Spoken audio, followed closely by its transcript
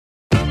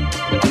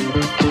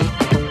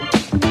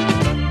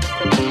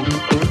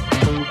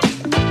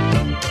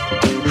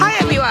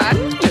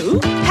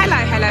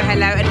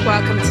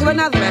to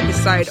another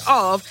episode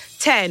of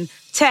 10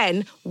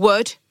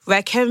 Would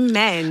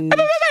Recommend.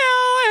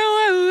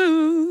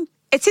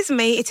 It is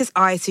me, it is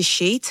I, it is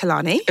she,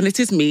 Talani. And it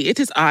is me, it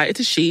is I, it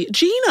is she,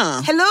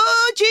 Gina. Hello,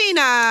 Gina.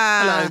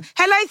 Hello.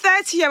 Hello,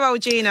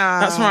 30-year-old Gina.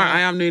 That's right, I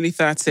am newly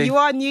 30. You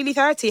are newly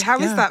 30. How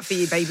is that for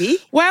you, baby?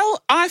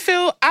 Well, I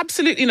feel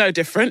absolutely no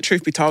different,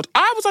 truth be told.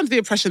 I was under the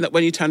impression that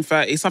when you turn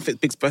 30, something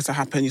big's supposed to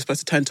happen. You're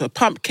supposed to turn to a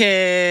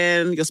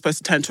pumpkin, you're supposed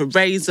to turn to a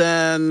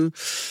raisin.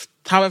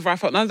 However, I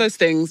felt none of those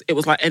things. It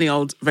was like any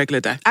old regular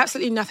day.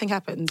 Absolutely nothing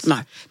happens.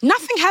 No.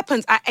 Nothing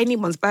happens at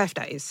anyone's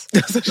birthdays.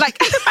 Like,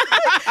 no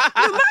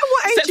matter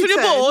what age Except when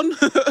you're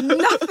born.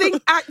 Nothing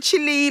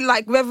actually,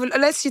 like,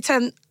 unless you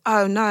turn...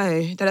 Oh,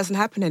 no, that doesn't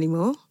happen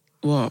anymore.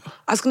 What?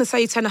 I was going to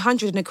say you turn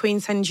 100 and the Queen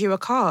sends you a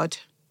card.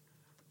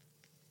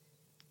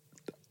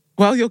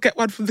 Well, you'll get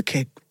one from the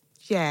king.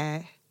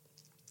 Yeah.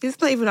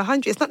 It's not even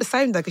 100. It's not the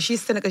same, though, because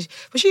she's still... Was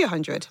she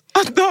 100?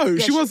 No,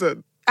 she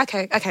wasn't.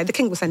 Okay, the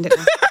king will send it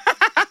now.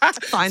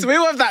 Fine. So we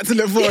all have that to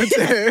look forward to.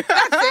 That's it.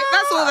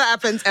 That's all that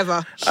happens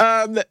ever.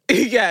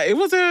 Yeah, it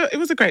was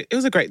a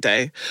great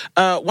day.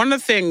 One of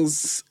the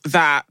things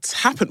that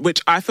happened,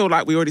 which I feel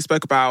like we already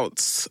spoke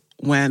about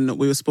when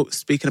we were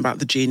speaking about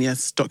the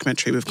Genius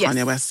documentary with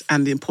Kanye West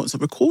and the importance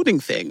of recording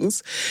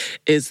things,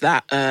 is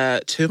that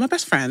two of my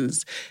best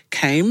friends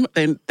came.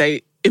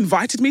 They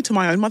invited me to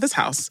my own mother's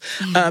house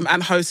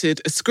and hosted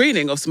a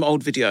screening of some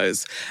old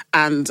videos.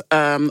 And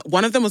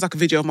one of them was like a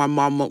video of my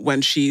mum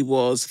when she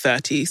was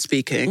 30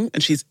 speaking,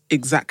 and she's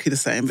exactly the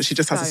same, but she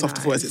just has a softer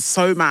voice. It's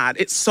so mad.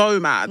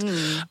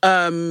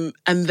 And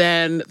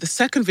then the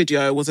second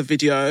video was a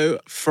video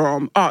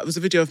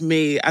of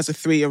me as a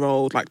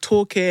 3-year-old, like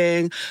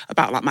talking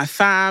about like my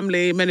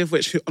family, many of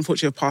which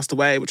unfortunately have passed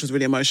away, which was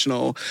really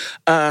emotional.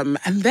 And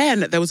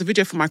then there was a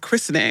video from my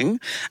christening,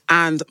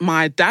 and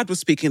my dad was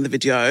speaking in the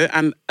video.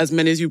 And as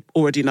many as you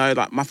already know,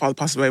 like my father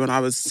passed away when I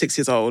was 6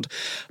 years old,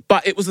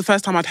 but it was the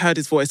first time I'd heard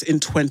his voice in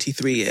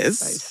 23 years.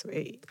 So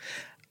sweet.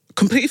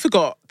 Completely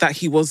forgot that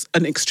he was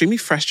an extremely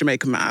fresh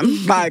Jamaican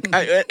man. Like,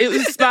 it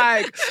was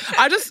like,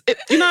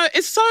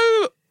 it's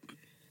so,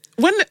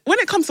 when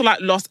it comes to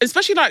like loss,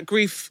 especially like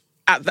grief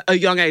at a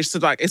young age, so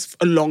like it's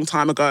a long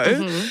time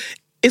ago,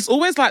 it's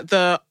always like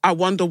I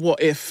wonder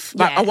what if,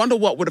 like, I wonder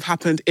what would have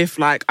happened if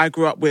like I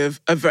grew up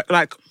with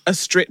a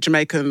strict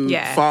Jamaican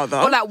father.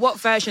 Or like what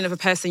version of a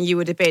person you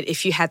would have been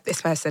if you had this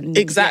person.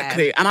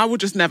 Exactly. Yeah. And I would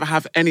just never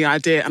have any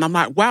idea. And I'm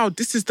like, wow,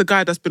 this is the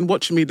guy that's been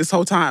watching me this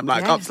whole time.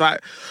 Like, I was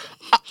like,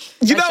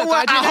 you know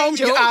what? I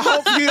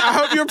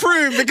hope you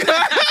approve, because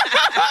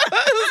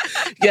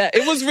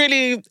it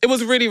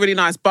was really, really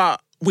nice.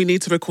 But we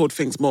need to record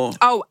things more.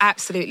 Oh,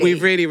 absolutely. We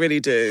really, really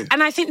do.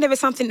 And I think there is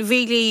something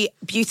really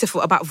beautiful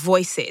about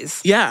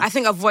voices. Yeah. I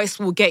think a voice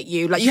will get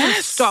you. Like, you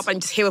can stop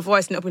and just hear a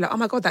voice and it'll be like, oh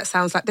my God, that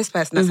sounds like this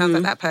person, that sounds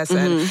like that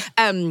person.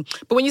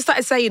 But when you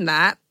started saying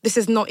that, this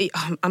is not...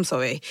 I'm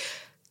sorry.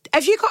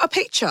 Have you got a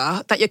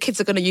picture that your kids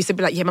are going to use to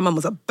be like, yeah, my mum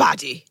was a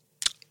baddie?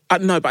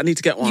 No, but I need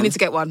to get one. You need to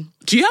get one.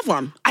 Do you have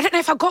one? I don't know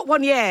if I got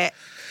one yet.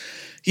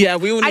 Yeah,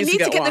 we all need to get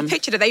one. I need to get the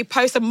picture that they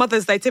post on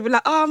Mother's Day to be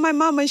like, oh, my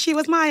mum, and she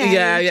was my age.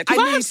 Yeah. Because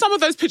I have some of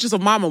those pictures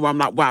of my mum where I'm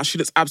like, wow, she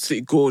looks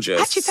absolutely gorgeous.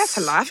 Actually, that's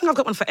a lie. I think I've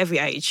got one for every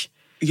age.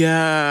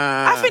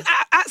 Yeah. I think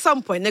at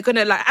some point they're going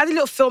to like add a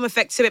little film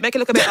effect to it, make it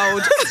look a bit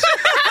old.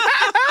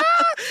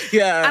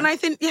 Yeah. And I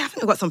think I've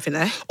got something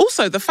there.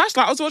 Also, the fashion,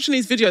 like I was watching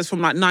these videos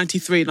from like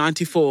 93,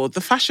 94, the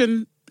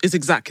fashion is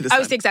exactly the same. Oh,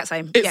 it's the exact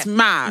same. It's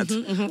mad.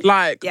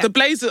 The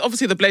blazers,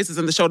 obviously the blazers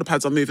and the shoulder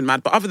pads are moving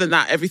mad, but other than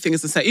that, everything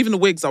is the same. Even the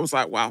wigs, I was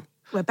like, wow.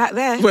 We're back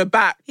there. We're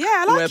back. Yeah,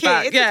 I like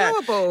it. It's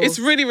adorable. It's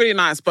really, really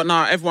nice. But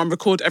no, everyone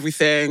record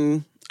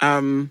everything.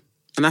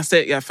 And that's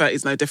it. Yeah,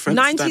 30's no different.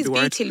 90s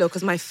beauty look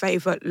was my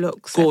favourite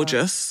look.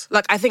 Gorgeous.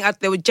 Like, I think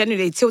they were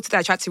genuinely, till today,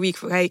 I tried to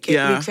recreate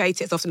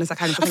it as often as I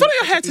can. I feel like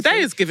your hair today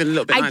is giving a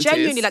little bit 90s. I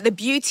genuinely, like the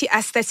beauty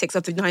aesthetics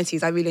of the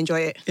 90s, I really enjoy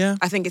it. Yeah.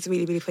 I think it's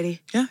really, really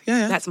pretty. Yeah.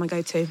 That's my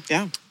go-to.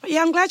 Yeah. But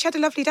yeah, I'm glad you had a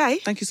lovely day.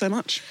 Thank you so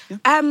much. Yeah.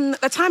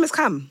 The time has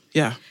come.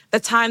 Yeah.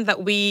 The time that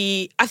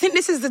I think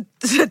this is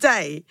the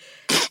day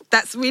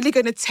that's really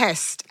going to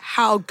test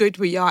how good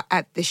we are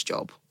at this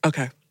job.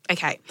 Okay.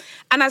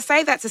 And I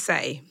say that to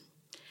say,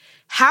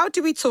 how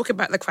do we talk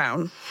about The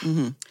Crown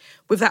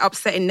without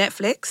upsetting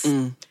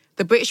Netflix,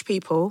 the British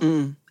people,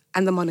 and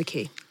the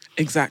monarchy?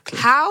 Exactly.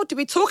 How do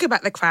we talk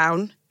about The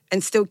Crown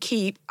and still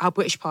keep our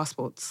British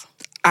passports?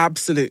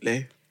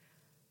 Absolutely.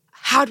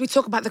 How do we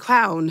talk about The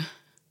Crown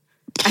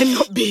and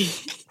not be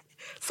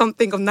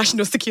something of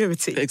national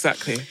security?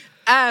 Exactly.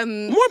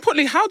 More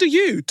importantly, how do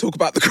you talk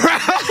about The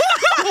Crown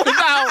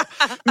without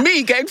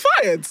me getting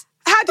fired?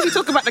 How do we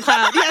talk about The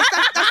Crown? Yes,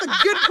 that's a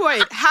good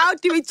point. How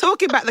do we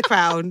talk about The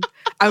Crown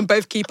and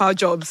both keep our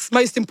jobs,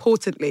 most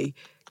importantly?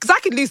 Because I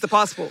could lose the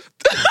passport.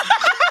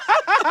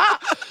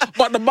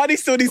 But the money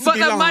still needs to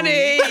belong. But the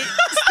money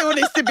still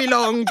needs to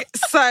belong.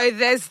 So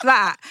there's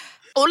that.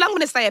 All I'm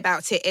going to say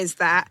about it is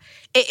that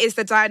it is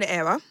the Diana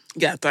era.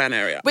 Yeah, Diana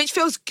era. Which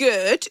feels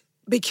good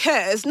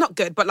because, not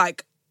good, but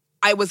like,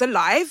 I was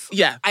alive.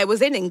 Yeah. I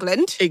was in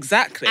England.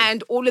 Exactly.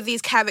 And all of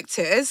these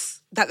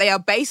characters that they are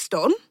based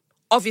on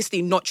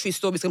obviously not true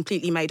stories,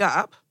 completely made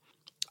up.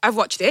 I've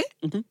watched it.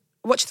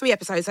 Watched 3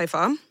 episodes so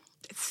far.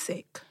 It's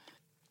sick.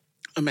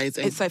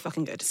 Amazing. It's so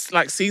fucking good.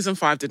 Like, season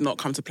 5 did not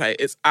come to play.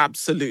 It's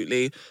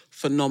absolutely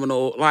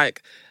phenomenal.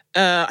 Like,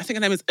 I think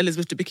her name is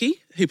Elizabeth Debicki,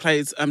 who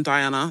plays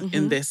Diana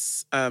in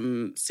this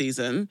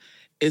season,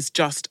 is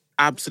just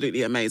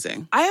absolutely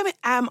amazing. I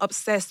am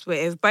obsessed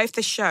with both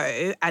the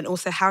show and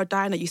also how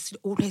Diana used to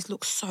always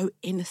look so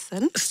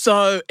innocent.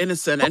 So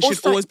innocent. And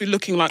she'd always be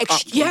looking like...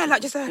 yeah,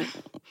 like just a... look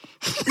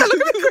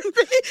at me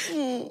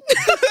creepy.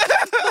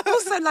 But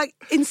also, like,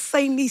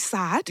 insanely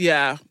sad.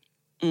 Yeah.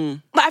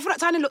 Like, I feel like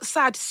Diana looks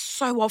sad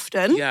so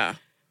often. Yeah.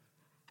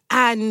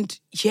 And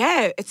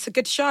yeah, it's a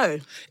good show.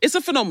 It's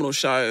a phenomenal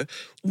show.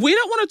 We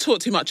don't want to talk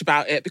too much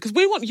about it because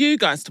we want you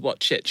guys to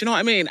watch it. Do you know what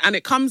I mean? And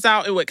it comes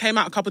out, it came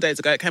out a couple of days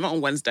ago. It came out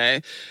on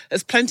Wednesday.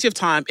 There's plenty of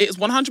time. It is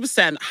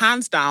 100%,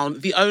 hands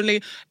down, the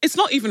only... It's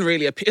not even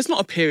really it's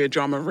not a period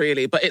drama,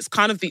 really, but it's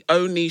kind of the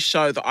only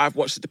show that I've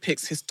watched that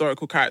depicts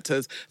historical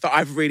characters that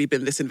I've really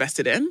been this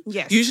invested in.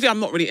 Yes. Usually I'm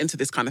not really into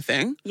this kind of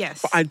thing.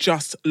 Yes. But I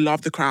just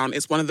love The Crown.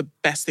 It's one of the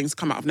best things to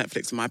come out of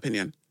Netflix, in my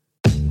opinion.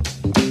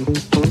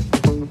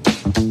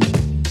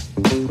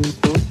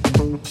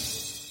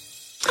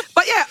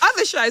 But yeah,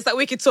 other shows that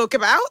we could talk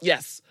about.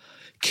 Yes.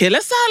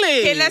 Killer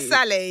Sally. Killer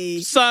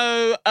Sally.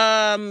 So,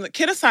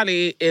 Killer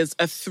Sally is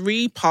a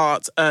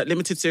 3-part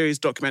limited series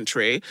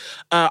documentary.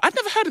 I'd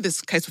never heard of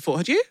this case before.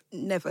 Had you?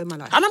 Never in my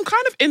life. And I'm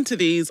kind of into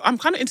these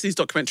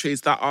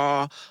documentaries that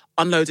are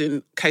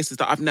unloading cases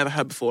that I've never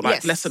heard before,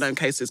 like lesser known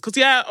cases. Because,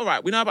 yeah, all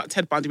right, we know about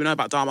Ted Bundy, we know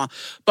about Dahmer,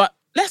 but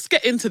let's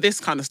get into this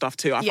kind of stuff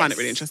too. I find it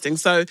really interesting.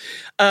 So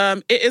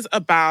it is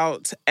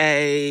about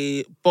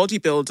a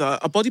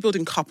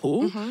bodybuilding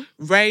couple,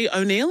 Ray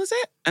O'Neill, is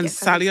it? And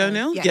Sally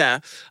O'Neill? Yeah.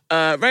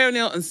 Ray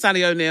O'Neill and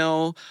Sally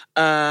O'Neill.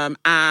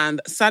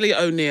 And Sally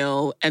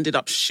O'Neill ended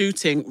up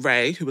shooting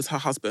Ray, who was her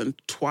husband,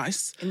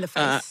 twice. In the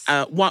face.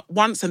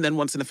 Once and then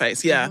once in the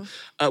face,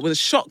 with a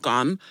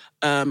shotgun,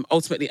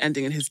 ultimately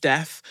ending in his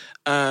death.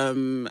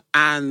 And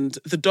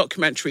the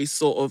documentary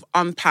sort of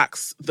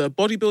unpacks the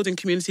bodybuilding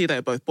community.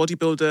 They're both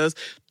bodybuilders.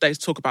 They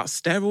talk about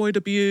steroid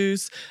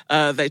abuse.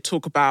 They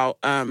talk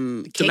about...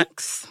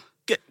 kinks.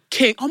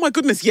 King. Oh my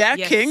goodness, yes,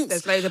 kinks.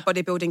 There's loads of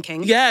bodybuilding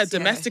kinks. Yeah,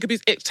 domestic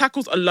abuse. It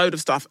tackles a load of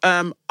stuff.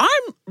 I'm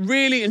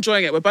really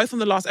enjoying it. We're both on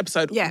the last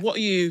episode. Yeah. What are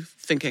you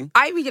thinking?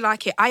 I really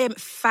like it. I am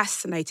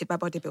fascinated by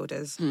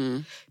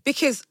bodybuilders.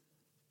 Because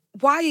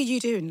why are you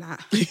doing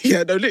that?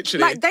 Yeah, no,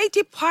 literally. Like, they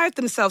deprive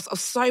themselves of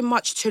so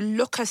much to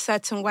look a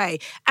certain way.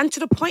 And to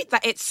the point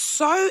that it's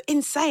so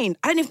insane.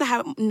 I don't even know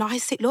how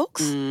nice it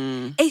looks.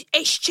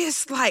 It's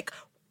just like...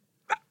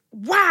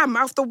 wham,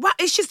 after wham.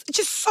 It's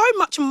just so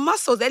much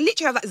muscle. They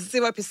literally have like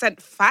 0%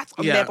 fat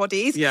on their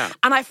bodies. Yeah.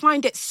 And I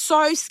find it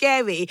so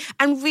scary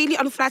and really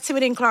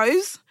unflattering in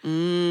clothes.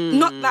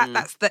 Not that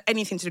that's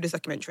anything to do with this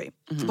documentary.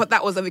 But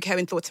that was a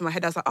recurring thought in my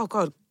head. I was like, oh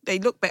God, they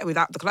look better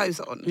without the clothes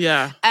on.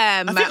 Yeah.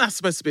 I think that's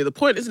supposed to be the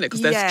point, isn't it? Because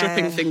they're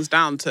stripping things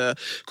down to...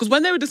 Because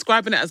when they were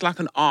describing it as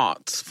like an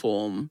art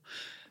form...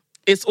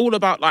 It's all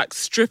about like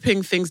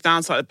stripping things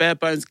down to like the bare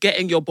bones,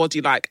 getting your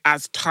body like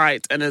as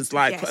tight and as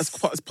like as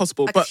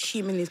possible, like but as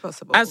humanly as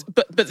possible.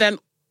 But then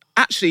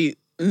actually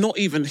not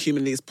even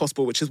humanly as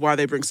possible, which is why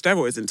they bring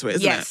steroids into it,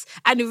 isn't it? Yes,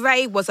 and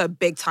Ray was a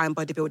big time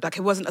bodybuilder. Like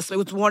it was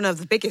one of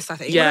the biggest, I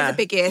think. One of the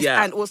biggest,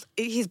 and also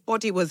his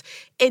body was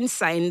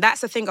insane.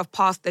 That's the thing of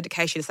past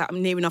dedication, is that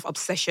near enough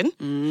obsession.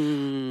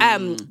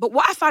 But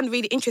what I found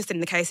really interesting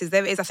in the case is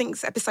there is, I think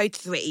it's episode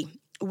 3,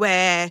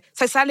 where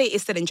Sally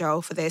is still in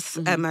jail for this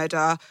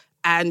murder.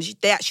 And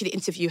they actually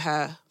interview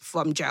her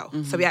from jail.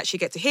 So we actually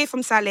get to hear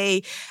from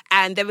Sally.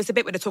 And there was a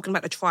bit where they're talking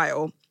about the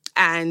trial.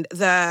 And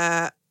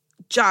the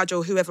judge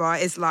or whoever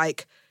is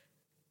like,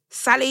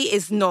 Sally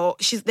is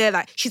not, she's there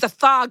like, she's a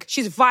thug,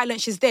 she's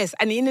violent, she's this.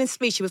 And in his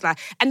speech, she was like,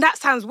 and that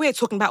sounds weird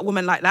talking about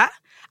women like that.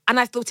 And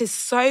I thought it's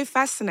so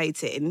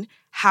fascinating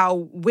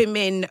how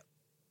women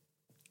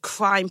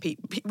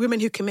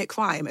who commit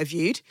crime are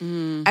viewed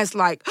as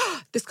like,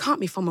 oh, this can't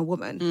be from a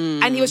woman.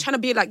 And he was trying to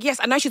be like, yes,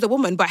 I know she's a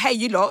woman, but hey,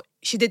 you lot,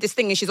 she did this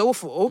thing and she's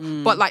awful.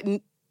 But like,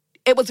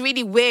 it was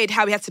really weird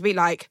how he had to be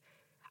like,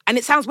 and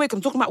it sounds weird because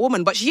I'm talking about a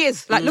woman, but she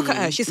is. Like, look at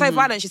her. She's so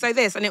violent. She's so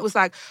this. And it was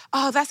like,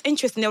 oh, that's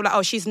interesting. They were like,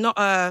 oh, she's not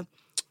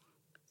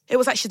it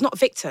was like, she's not a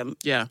victim.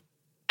 Yeah.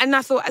 And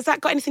I thought, has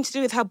that got anything to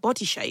do with her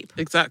body shape?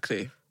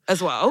 Exactly.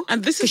 As well.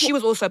 And this is because she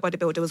was also a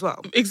bodybuilder as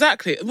well.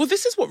 Exactly. Well,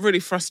 this is what really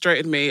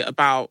frustrated me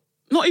about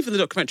not even the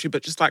documentary,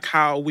 but just like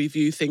how we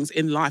view things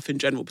in life in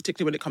general,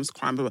 particularly when it comes to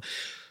crime. But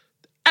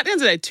at the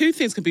end of the day, 2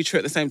 things can be true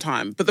at the same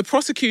time. But the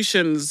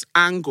prosecution's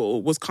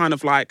angle was kind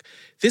of like,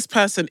 this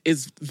person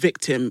is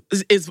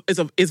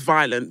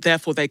violent,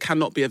 therefore they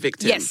cannot be a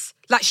victim. Yes.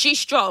 Like, she's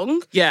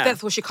strong,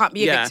 therefore she can't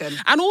be a victim.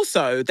 And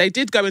also, they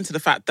did go into the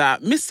fact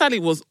that Miss Sally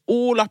was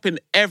all up in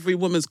every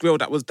woman's grill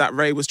that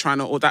Ray was trying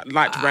to, or that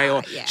liked Ray,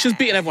 or she was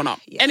beating everyone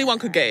up. Anyone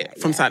could get it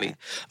from Sally.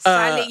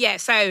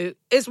 So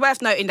it's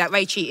worth noting that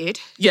Ray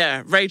cheated.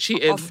 Yeah, Ray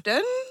cheated.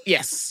 Often.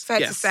 Yes. Fair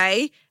to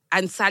say.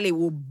 And Sally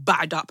will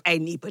bad up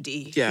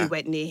anybody who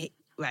went near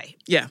Ray.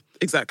 Yeah,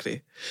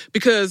 exactly.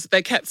 Because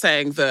they kept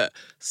saying that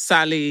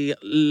Sally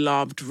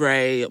loved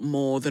Ray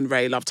more than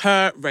Ray loved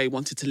her. Ray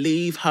wanted to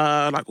leave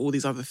her, like all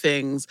these other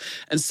things.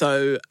 And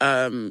so,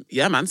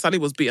 yeah, man, Sally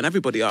was beating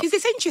everybody up. Because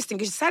it's interesting,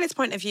 because Sally's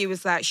point of view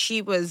was that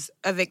she was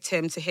a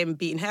victim to him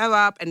beating her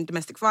up and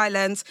domestic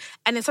violence.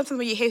 And then sometimes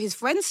when you hear his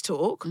friends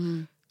talk,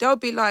 they'll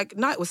be like,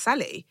 no, it was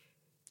Sally.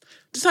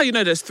 Just how you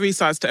know there's three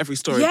sides to every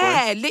story,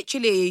 Yeah, boy.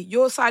 Literally,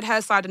 your side, her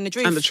side, and the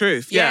truth. And the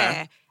truth,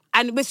 yeah.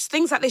 And with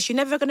things like this, you're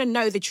never going to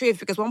know the truth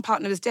because one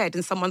partner is dead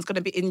and someone's going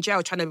to be in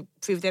jail trying to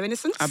prove their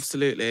innocence.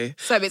 Absolutely.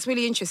 So it's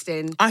really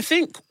interesting. I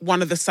think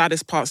one of the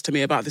saddest parts to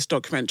me about this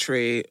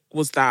documentary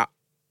was that,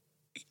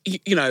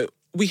 you know,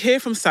 we hear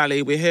from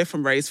Sally, we hear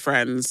from Ray's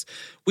friends,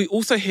 we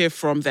also hear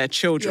from their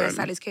children. Yeah,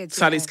 Sally's kids.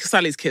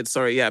 Sally's kids,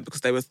 sorry, yeah,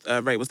 because they was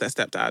Ray was their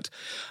stepdad.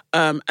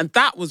 And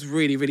that was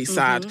really, really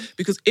sad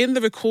because in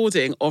the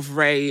recording of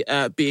Ray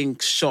being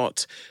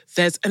shot,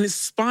 and it's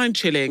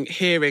spine-chilling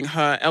hearing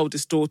her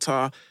eldest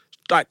daughter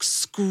like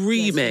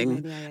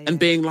screaming and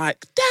being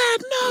like,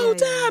 Dad, no,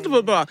 Dad,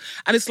 blah, blah.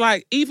 And it's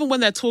like, even when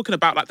they're talking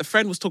about, like the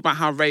friend was talking about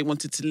how Ray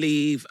wanted to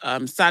leave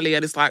Sally,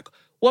 and it's like,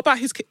 what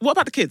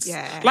about the kids?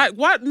 Yeah. Like,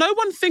 what? No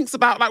one thinks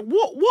about, like,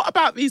 what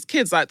about these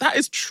kids? Like, that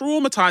is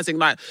traumatizing.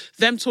 Like,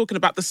 them talking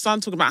about, the son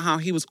talking about how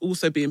he was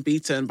also being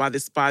beaten by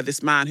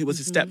this man who was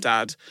his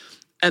stepdad.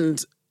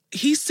 And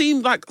he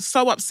seemed like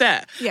so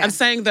upset and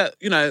saying that,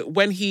 you know,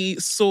 when he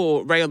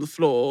saw Ray on the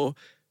floor,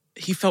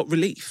 he felt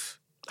relief.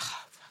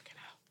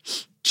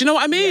 Do you know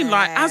what I mean? Yeah.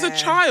 Like, as a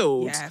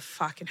child. Yeah,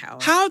 fucking hell.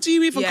 How do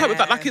you even cope with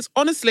that? Like, it's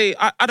honestly,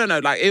 I don't know,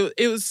 like,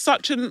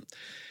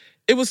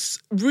 it was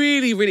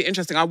really, really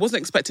interesting. I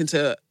wasn't expecting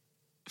to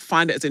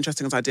find it as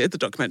interesting as I did, the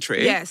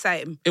documentary. Yeah,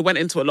 same. It went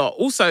into a lot.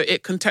 Also,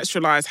 it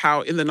contextualized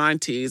how in the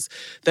 90s,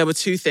 there were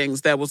two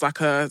things. There was like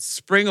a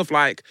spring of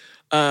like,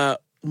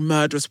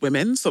 murderous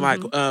women, so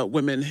like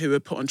women who were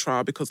put on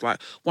trial because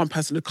like one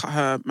person had cut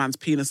her man's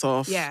penis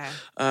off.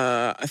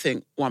 I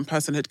think one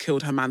person had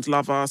killed her man's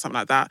lover, something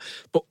like that.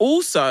 But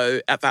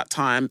also at that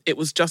time, they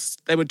were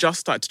just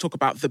starting to talk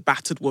about the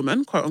battered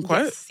woman, quote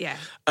unquote. Yes,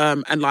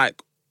 and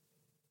like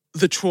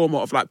the trauma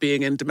of like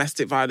being in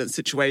domestic violence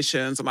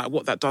situations and like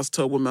what that does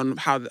to a woman,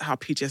 how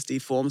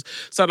PTSD forms.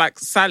 So like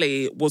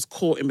Sally was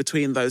caught in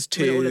between those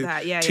two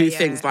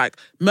things, like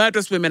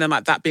murderous women and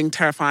like that being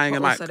terrifying,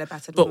 and also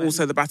like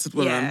also the battered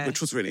woman,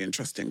 which was really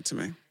interesting to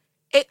me.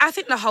 I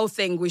think the whole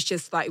thing was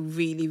just like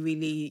really,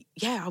 really,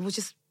 I was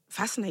just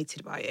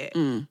fascinated by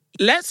it.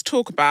 Let's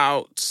talk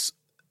about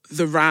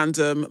the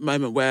random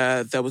moment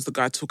where there was the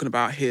guy talking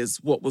about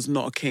what was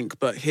not a kink,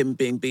 but him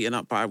being beaten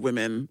up by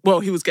women. Well,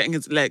 he was getting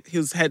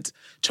his head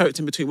choked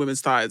in between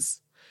women's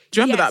thighs.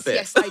 Do you remember that bit?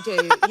 Yes, I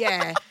do.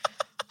 Yeah.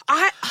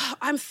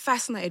 I'm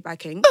fascinated by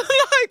kinks.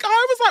 Like,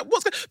 I was like,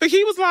 what's going on? But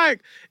he was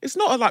like, it's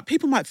not like,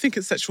 people might think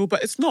it's sexual,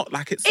 but it's not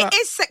like it's... It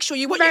is sexual.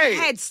 You want your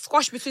head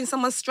squashed between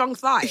someone's strong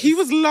thighs. He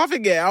was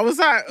loving it. I was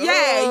like...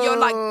 Yeah, you're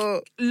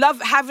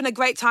like, having a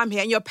great time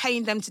here and you're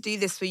paying them to do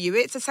this for you.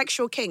 It's a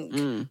sexual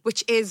kink,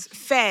 which is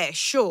fair,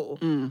 sure.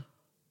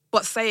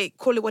 But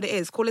call it what it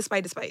is. Call a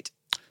spade a spade.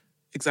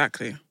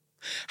 Exactly.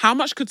 How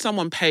much could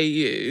someone pay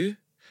you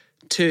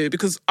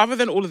because other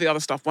than all of the other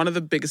stuff, one of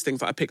the biggest things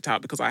that I picked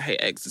out because I hate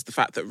eggs is the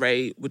fact that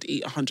Ray would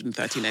eat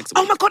 113 eggs a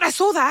week. Oh my God, I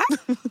saw that.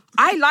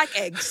 I like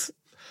eggs.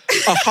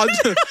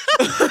 100.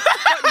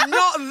 But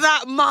not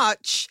that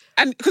much.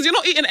 And because you're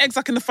not eating eggs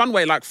like in the fun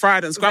way, like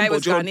fried and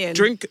scrambled. You're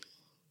drink.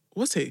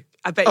 Was he?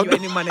 I bet you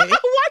any money.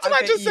 Why did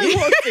I just say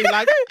was he?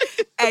 Like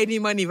any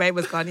money, Ray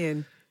was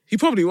Ghanaian. He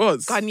probably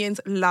was. Ghanaians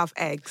love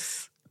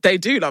eggs. They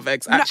do love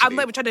eggs, actually. I'm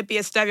not even trying to be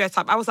a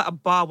stereotype. I was at a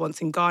bar once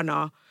in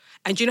Ghana.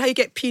 And do you know how you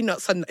get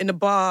peanuts in a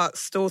bar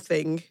store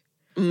thing?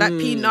 Like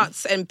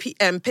peanuts and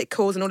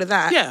pickles and all of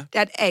that? Yeah. They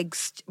had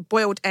eggs,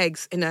 boiled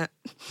eggs in a...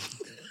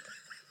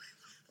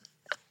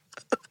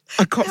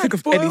 I can't think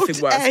of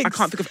anything worse. Eggs I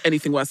can't think of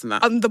anything worse than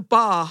that. On the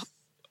bar,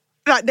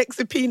 like next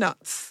to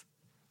peanuts.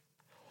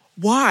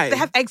 Why? They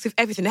have eggs with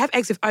everything. They have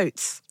eggs with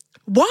oats.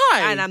 Why?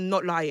 And I'm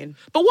not lying.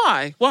 But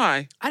why?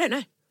 Why? I don't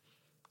know.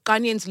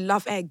 Ghanaians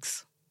love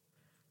eggs.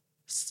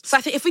 So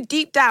I think if we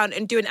deep down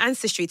and do an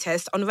ancestry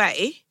test on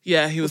Ray, he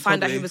was we'll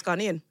find out he was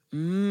Ghanaian.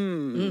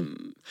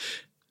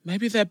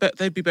 Maybe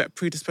they'd be better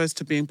predisposed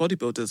to being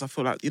bodybuilders. I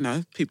feel like,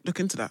 people look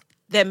into that.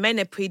 Their men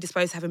are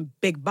predisposed to having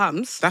big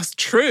bums. That's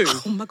true.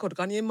 Oh my God,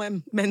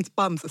 Ghanaian men's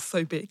bums are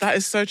so big. That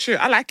is so true.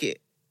 I like it.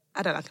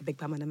 I don't like a big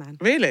bum on a man.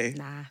 Really?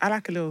 Nah. I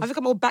like a little... I think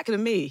I'm more back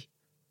than me.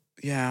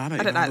 Yeah, I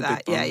don't like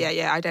that.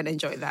 Yeah. I don't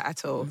enjoy that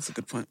at all. That's a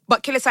good point.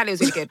 But Killer Sally was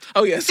really good.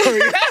 Oh, yeah, sorry.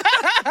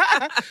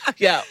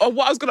 Yeah.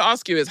 What I was going to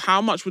ask you is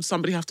how much would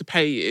somebody have to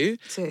pay you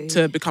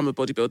to become a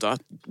bodybuilder?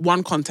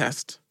 One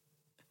contest.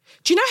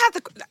 Do you know how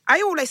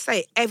I always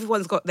say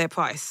everyone's got their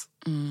price.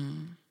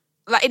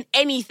 Like in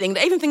anything,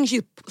 even things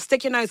you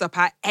stick your nose up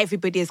at,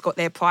 everybody has got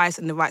their price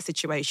in the right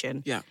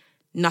situation. Yeah.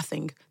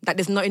 Nothing. That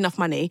there's not enough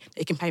money that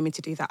you can pay me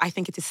to do that. I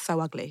think it is so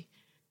ugly.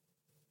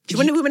 Do you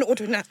want women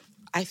ordering that?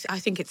 I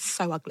think it's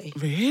so ugly.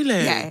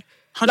 Really? Yeah.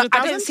 100,000?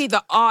 I don't see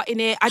the art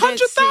in it.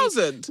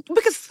 100,000?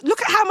 Because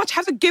look at how much I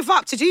have to give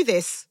up to do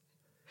this.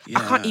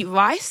 I can't eat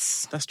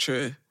rice. That's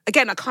true.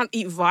 Again, I can't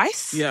eat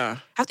rice. Yeah.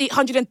 I have to eat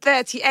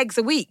 130 eggs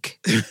a week.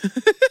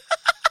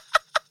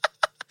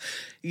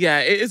 Yeah,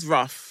 it is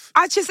rough.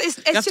 It's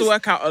you have to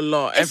work out a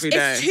lot every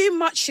day. It's too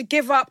much to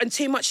give up and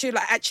too much to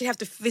like actually have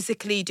to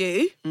physically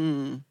do.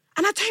 And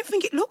I don't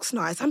think it looks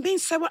nice. I'm being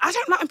so... I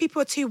don't like when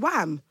people are too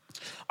wham.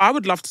 I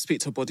would love to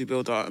speak to a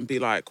bodybuilder and be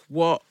like,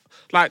 what?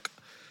 Like...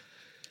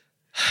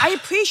 I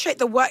appreciate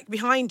the work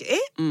behind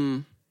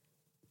it.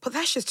 But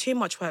that's just too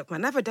much work,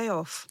 man. Have a day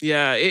off.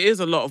 Yeah, it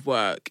is a lot of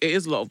work. It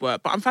is a lot of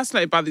work. But I'm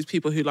fascinated by these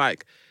people who,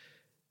 like,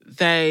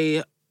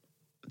 they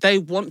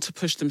want to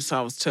push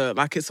themselves to,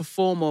 like, it's a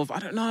form of, I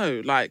don't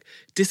know, like,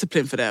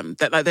 discipline for them.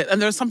 And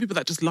there are some people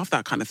that just love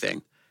that kind of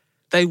thing.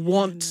 They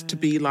want to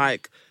be,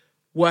 like,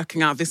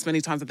 working out this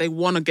many times, that they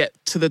want to get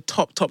to the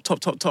top.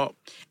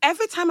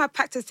 Every time I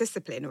practice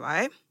discipline,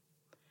 right,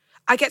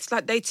 I get to,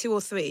 like, day 2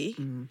 or 3,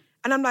 and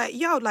I'm like,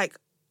 yo, like,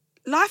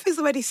 life is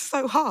already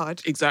so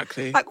hard.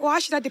 Exactly. Like, why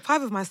should I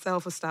deprive of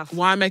myself of stuff?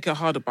 Why make it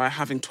harder by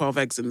having 12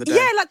 eggs in the day?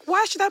 Yeah, like,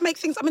 why should I make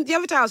things... I mean, the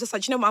other day I was just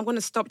like, you know what, I'm going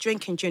to stop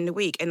drinking during the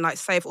week and, like,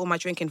 save all my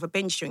drinking for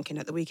binge drinking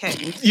at the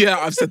weekend. Yeah,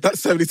 I've said that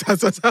so many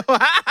times myself.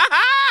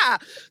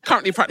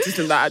 Currently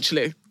practicing that,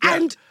 actually. Yeah.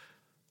 And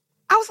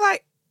I was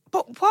like,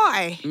 but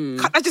why?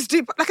 Can't I just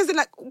do... Like, is it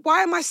like,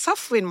 why am I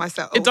suffering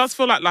myself? It does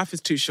feel like life is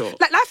too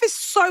short. Like, life is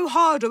so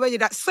hard already.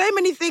 Like, so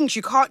many things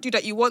you can't do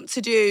that you want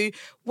to do.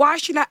 Why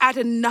should I add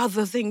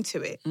another thing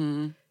to it?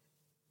 And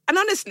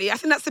honestly, I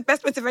think that's the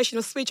best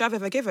motivational speech I've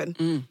ever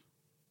given.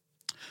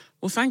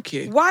 Well, thank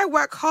you. Why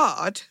work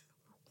hard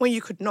when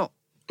you could not?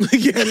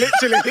 Yeah,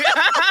 literally.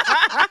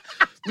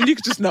 When you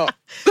could just not.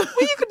 When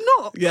you could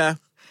not. Yeah.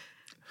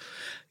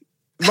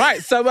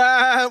 Right, so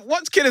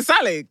watch Kid and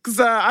Sally, because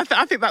I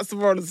think that's the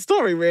moral of the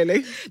story,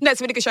 really. No,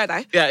 it's a really good show,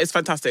 though. Yeah, it's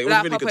fantastic. It was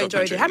a really good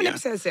documentary. How many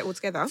episodes is it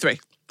altogether? 3.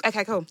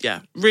 Okay, cool. Yeah,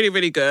 really,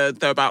 really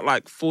good. They're about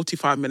like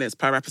 45 minutes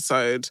per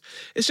episode.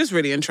 It's just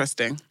really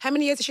interesting. How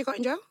many years has she got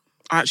in jail?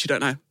 I actually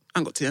don't know. I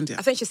haven't got to the end yet.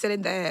 I think she's still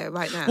in there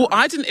right now. Well,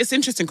 I didn't... It's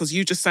interesting because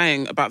you just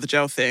saying about the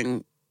jail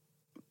thing,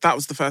 that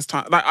was the first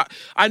time. Like,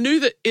 I knew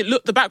that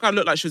the background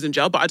looked like she was in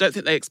jail, but I don't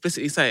think they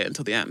explicitly say it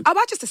until the end. Oh,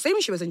 I just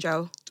assumed she was in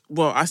jail.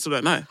 Well, I still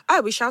don't know.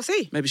 Oh, we shall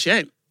see. Maybe she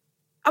ain't.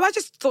 Oh, I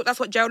just thought that's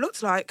what jail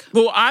looks like.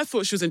 Well, I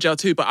thought she was in jail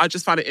too, but I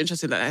just found it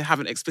interesting that they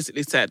haven't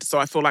explicitly said. So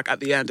I feel like at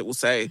the end it will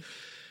say,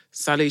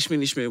 Sally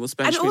Shmeeny Shmoo will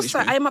spend And Shmeeny also,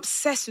 Shmoo. I am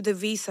obsessed with the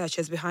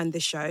researchers behind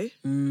this show.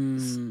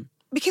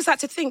 Because I had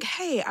to think,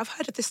 hey, I've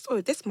heard of this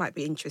story. This might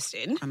be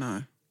interesting. I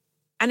know.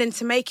 And then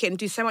to make it and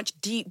do so much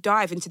deep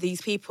dive into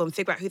these people and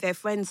figure out who their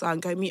friends are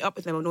and go meet up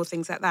with them and all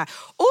things like that.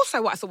 Also,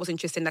 what I thought was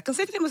interesting, that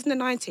considering it was in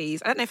the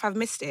 90s, I don't know if I've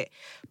missed it,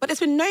 but there's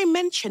been no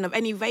mention of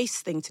any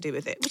race thing to do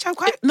with it, which I'm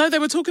quite... No, they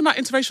were talking about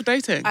interracial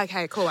dating.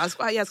 Okay, cool. I was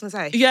going to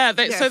say. Yeah,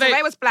 so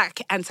Ray was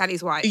black and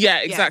Sally's white. Yeah,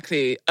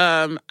 exactly.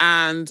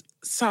 And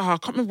so I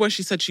can't remember where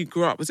she said she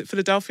grew up. Was it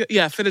Philadelphia?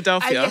 Yeah,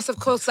 Philadelphia. Yes, of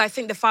course. I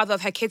think the father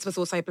of her kids was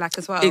also black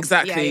as well.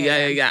 Exactly.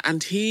 Yeah.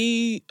 And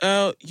he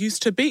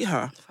used to beat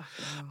her.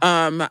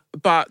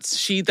 But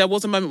there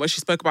was a moment where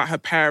she spoke about her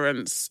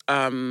parents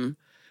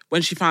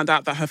when she found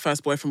out that her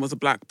first boyfriend was a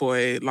black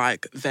boy.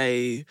 Like,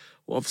 they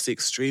were obviously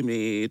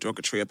extremely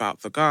derogatory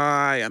about the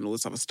guy and all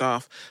this other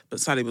stuff. But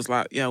Sally was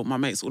like, yeah, well, my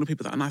mates, all the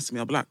people that are nice to me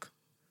are black.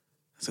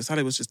 So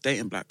Sally was just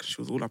dating black. She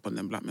was all up on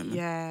them black men.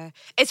 Yeah.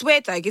 It's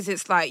weird, though, because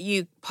it's like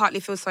you partly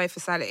feel sorry for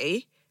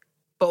Sally,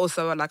 but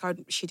also, like,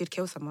 she did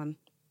kill someone.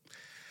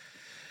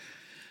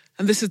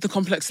 And this is the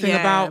complex thing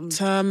about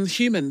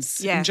humans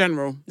in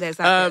general. There's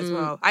that bit as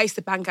well. I used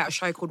to bang out a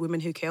show called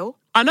Women Who Kill.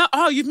 I know.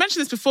 Oh, you've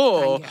mentioned this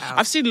before.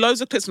 I've seen loads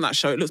of clips from that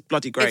show. It looks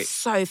bloody great. It's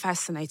so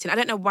fascinating. I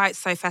don't know why it's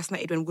so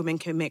fascinating when women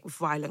commit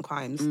violent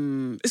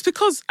crimes. It's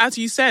because, as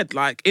you said,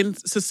 like, in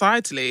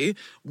societally,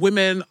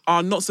 women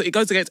are not... So it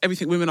goes against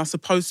everything women are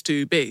supposed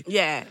to be.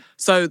 Yeah.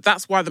 So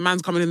that's why the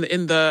man's coming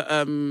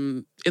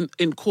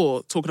in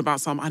court talking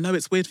about I know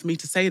it's weird for me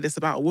to say this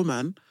about a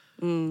woman,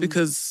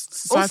 because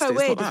society... Also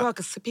weird as well,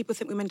 because people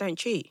think women don't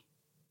cheat.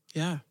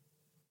 Yeah.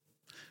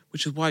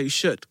 Which is why you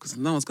should, because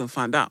no one's going to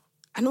find out.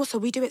 And also,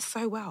 we do it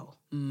so well.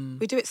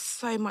 We do it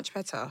so much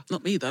better.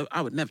 Not me, though.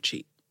 I would never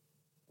cheat.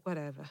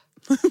 Whatever.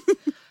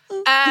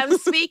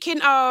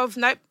 Speaking of...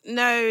 Nope,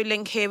 no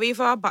link here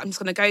either, but I'm just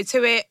going to go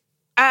to it.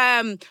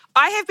 I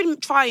have been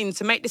trying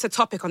to make this a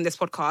topic on this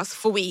podcast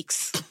for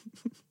weeks.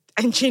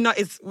 And Gina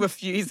is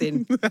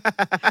refusing. Like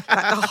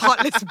the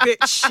heartless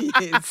bitch she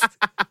is.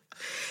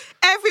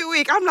 Every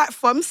week, I'm like,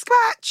 from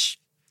scratch.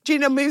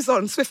 Gina moves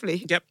on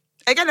swiftly. Yep.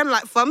 Again, I'm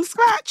like, from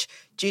scratch.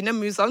 Gina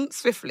moves on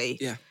swiftly.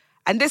 Yeah.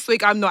 And this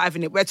week, I'm not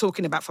having it. We're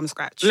talking about from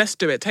scratch. Let's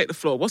do it. Take the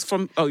floor. What's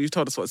from... Oh, you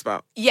told us what it's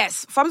about.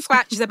 Yes. From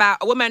scratch is about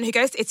a woman who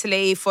goes to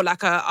Italy for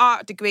like a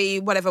art degree,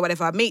 whatever,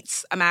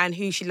 meets a man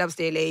who she loves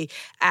dearly.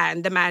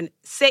 And the man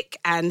sick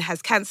and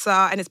has cancer.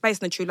 And it's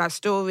based on a true life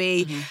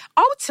story.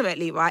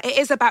 Ultimately, right, it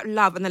is about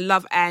love and the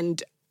love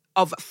end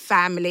of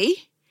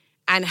family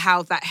and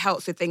how that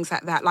helps with things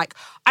like that. Like,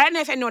 I don't know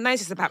if anyone knows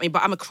this about me,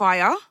 but I'm a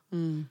crier.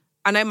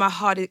 I know my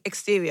hard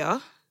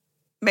exterior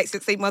makes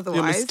it seem otherwise.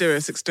 Your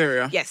mysterious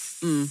exterior.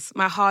 Yes.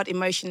 My hard,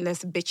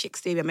 emotionless, bitch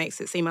exterior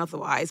makes it seem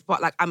otherwise.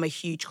 But like, I'm a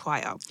huge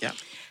crier. Yeah.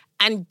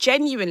 And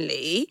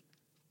genuinely,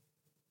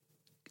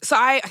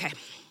 okay.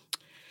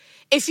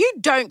 If you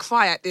don't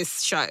cry at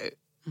this show,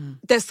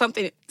 there's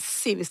something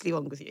seriously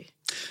wrong with you.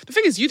 The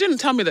thing is, you didn't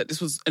tell me that this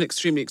was an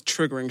extremely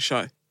triggering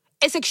show.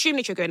 It's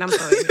extremely triggering, I'm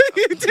sorry.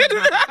 You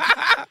didn't.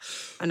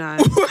 I know.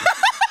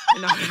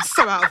 It's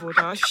so out of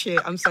order. Shit,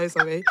 I'm so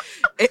sorry.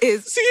 It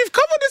is. See, you've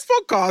come on this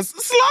podcast,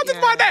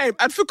 slandered my name,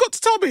 and forgot to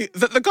tell me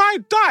that the guy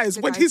dies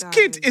when his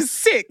kid is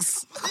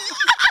 6.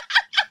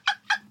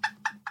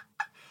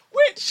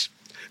 Which,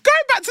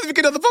 going back to the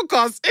beginning of the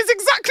podcast, is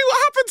exactly what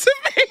happened to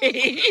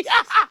me.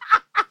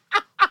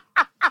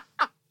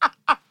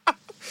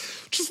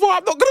 Which is why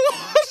I'm not going to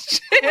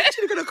watch it. I'm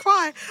actually going to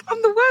cry.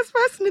 I'm the worst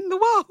person in the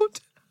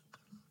world.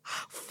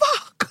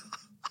 Fuck.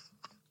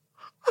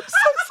 I'm so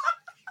sorry.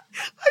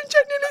 I'm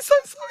genuinely so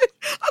sorry.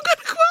 I'm going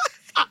to cry.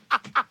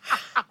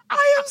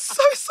 I am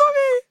so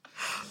sorry.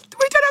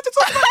 We don't have to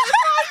talk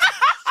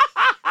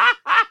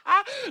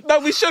about it. No,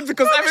 we should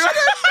because everyone...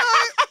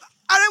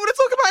 I don't want to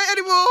talk about it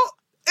anymore.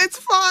 It's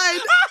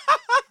fine.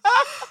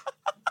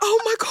 Oh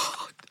my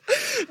God.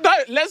 No,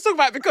 let's talk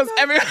about it because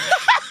everyone...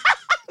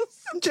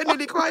 I'm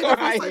genuinely crying.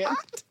 I feel so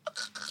bad.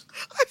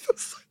 I feel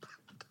so bad.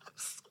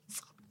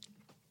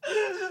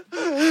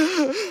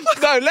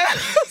 No,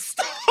 let's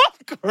stop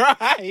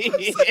crying.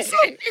 I'm so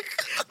sorry.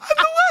 I'm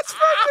the worst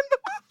friend in the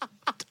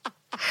world.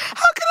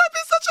 How can I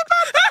be such a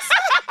bad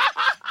person?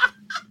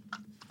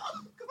 I'm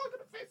going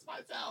to fix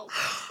myself.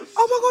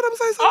 Oh my God, I'm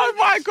so sorry. Oh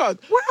my God.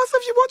 What else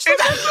have you watched on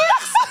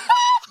Netflix?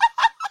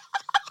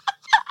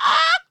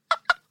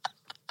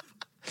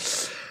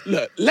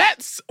 Look,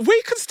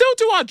 we can still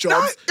do our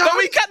jobs. No,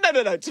 we can,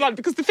 no. Tonight,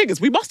 because the thing is,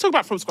 we must talk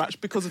about From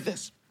Scratch because of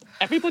this.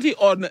 Everybody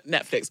on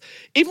Netflix,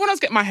 even when I was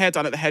getting my hair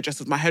done at the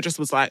hairdresser's, my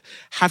hairdresser was like,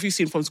 have you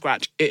seen From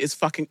Scratch? It is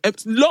fucking...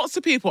 Lots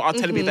of people are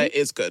telling me that it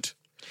is good.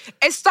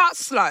 It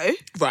starts slow.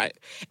 Right.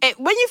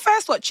 When you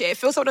first watch it, it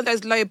feels like one of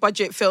those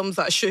low-budget films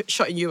that are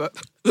shot in Europe.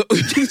 Do you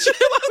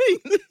know what I mean?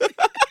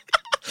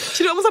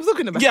 Do you know what I'm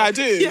talking about? Yeah, I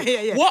do.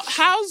 Yeah.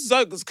 How's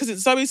Zoe... Because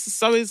it's Zoe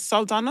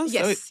Saldana?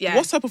 Yes, yeah.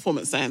 What's her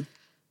performance saying?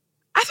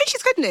 I think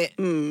she's good in it.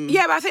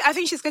 Yeah, but I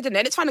think she's good in it.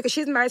 And it's funny because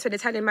she's married to an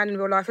Italian man in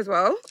real life as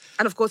well.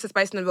 And of course, it's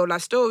based on a real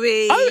life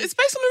story. Oh, it's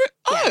based on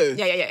a...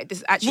 Yeah.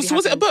 This actually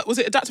was it a book? Was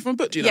it adapted from a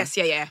book, do you know? Yes,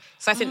 yeah.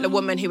 So I think the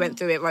woman who went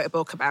through it wrote a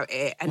book about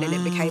it and then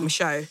it became a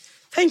show.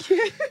 Thank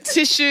you.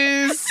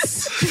 Tissues.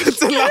 It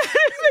became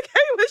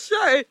a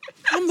show.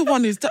 I'm the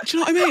one who's... Do you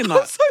know what I mean?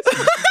 Like, I'm so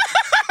sorry.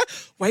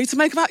 way to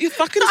make about your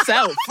fucking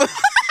self. I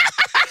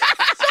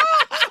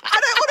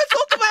don't want to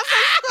talk about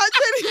From Scratch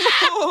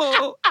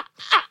anymore.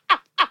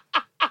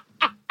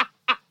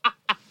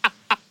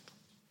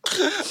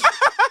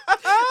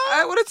 I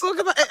don't want to talk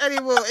about it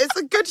anymore. It's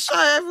a good show.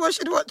 Everyone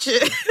should watch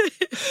it.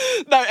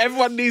 No,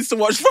 everyone needs to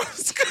watch From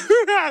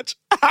Scratch.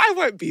 I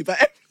won't be, but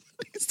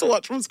everyone needs to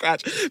watch From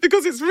Scratch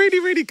because it's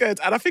really, really good.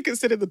 And I think it's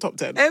still in the top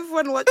 10.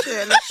 Everyone watch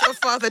it unless your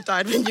father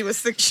died when you were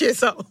 6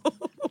 years old.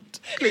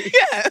 Please.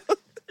 Yeah.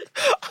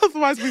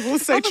 Otherwise, we will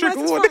say trigger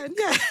warning.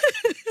 Yeah.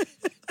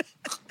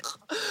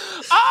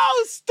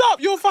 Oh,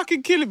 stop. You're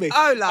fucking killing me.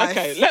 Oh, life.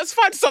 Okay, let's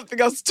find something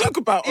else to talk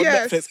about on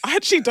Yes. Netflix. I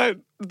actually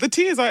don't... The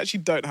tea is I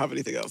actually don't have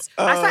anything else.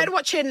 I started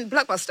watching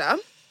Blockbuster.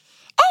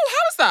 Oh,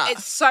 how is that?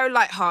 It's so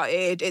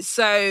lighthearted. It's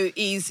so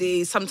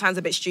easy. Sometimes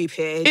a bit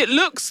stupid. It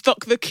looks...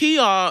 The key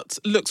art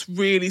looks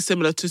really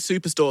similar to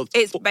Superstore.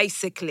 It's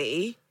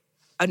basically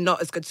a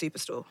not as good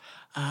Superstore.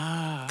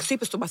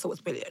 Superstore I thought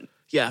was brilliant.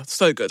 Yeah,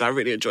 so good. I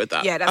really enjoyed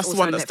that. Yeah, that's the also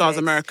one on that stars Netflix.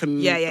 American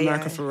Yeah.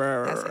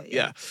 Ferrera. That's it,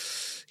 yeah.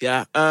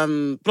 Yeah.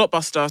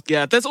 Blockbuster.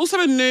 Yeah. There's also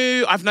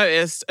I've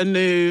noticed a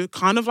new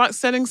kind of like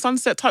Selling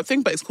Sunset type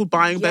thing, but it's called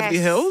Buying Beverly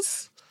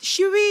Hills.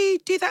 Should we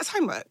do that as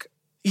homework?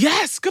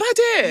 Yes, good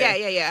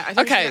idea. Yeah. I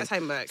think we should do that as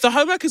homework. So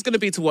homework is going to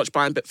be to watch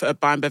Buying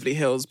Beverly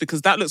Hills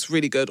because that looks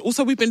really good.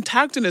 Also, we've been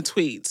tagged in a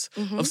tweet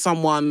of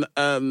someone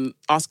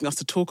asking us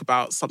to talk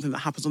about something that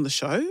happens on the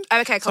show.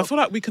 Okay, cool. So I feel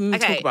like we can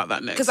talk about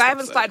that next. Because I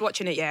haven't episode. started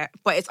watching it yet,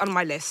 but it's on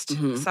my list,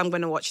 so I'm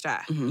going to watch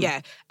that. Yeah.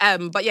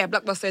 But yeah,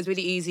 Blockbuster is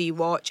really easy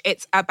watch.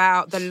 It's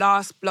about the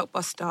last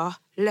blockbuster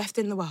left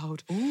in the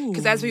world.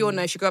 Because as we all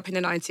know, if you grew up in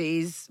the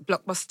 90s,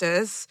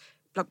 Blockbuster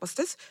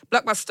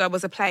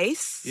was a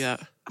place. Yeah.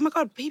 Oh my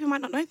God, people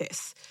might not know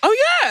this.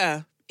 Oh,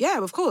 yeah. Yeah,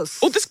 of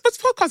course. Well, this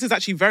podcast is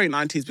actually very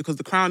 90s because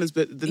The Crown is,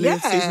 but the new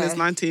season is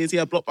 90s.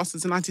 Yeah,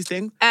 Blockbuster's a 90s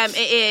thing.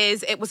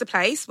 It was a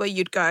place where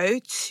you'd go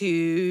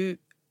to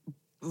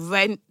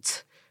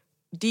rent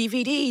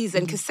DVDs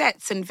and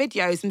cassettes and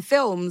videos and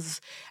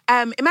films.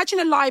 Imagine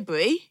a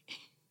library,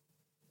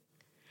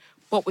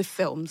 but with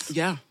films.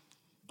 Yeah.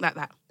 Like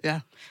that.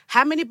 Yeah.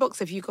 How many books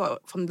have you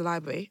got from the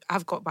library?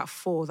 I've got about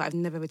 4 that I've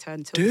never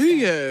returned to. Do you?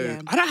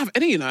 Yeah. I don't have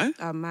any, you know.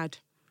 I'm mad.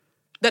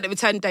 That the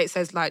return date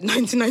says like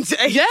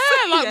 1998. Yeah,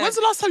 when's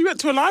the last time you went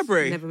to a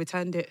library? Never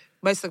returned it.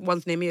 Most of the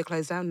ones near me are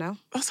closed down now.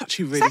 That's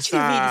actually really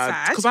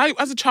sad. Because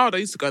as a child, I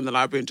used to go in the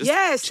library and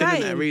just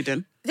chilling there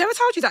reading. Have I ever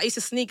told you that I used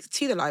to sneak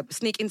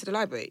into the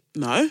library?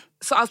 No.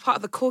 So I was part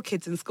of the cool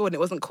kids in school and it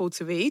wasn't cool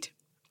to read.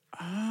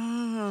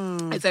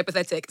 Oh. It's so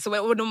pathetic. So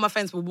when all my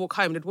friends would walk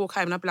home,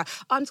 and I'd be like,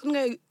 oh, I'm just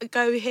going to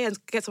go here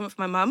and get something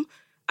for my mum.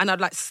 And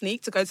I'd like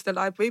sneak to go to the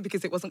library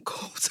because it wasn't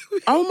cool to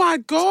read. Oh my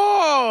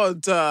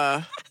God.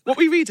 What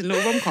were you reading?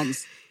 Little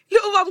rom-coms?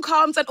 Little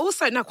rom-coms and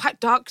also, quite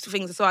dark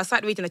things as well. I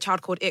started reading A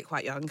Child Called It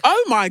quite young.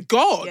 Oh my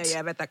God. Yeah,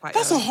 I read that quite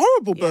That's young. a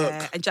horrible book.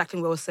 Yeah, and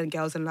Jacqueline Wilson,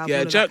 Girls in Love.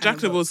 Yeah,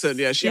 Jacqueline Wilson,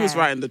 she was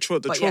writing the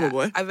Trauma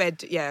Boy. I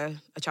read, A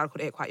Child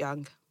Called It quite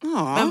young.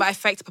 Aww. Remember, I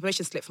faked a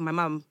permission slip from my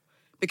mum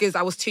because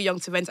I was too young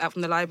to rent it out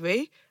from the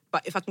library.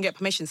 But if I can get a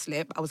permission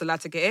slip, I was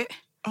allowed to get it.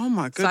 Oh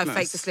my goodness. So I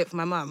faked a slip from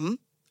my mum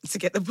to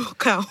get the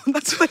book out.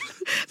 That's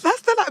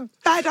the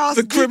badass.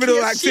 The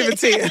criminal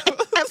activity ever.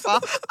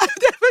 I've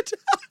never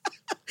done.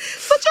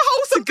 Such a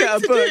wholesome to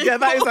get thing a book. do. Yeah,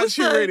 that is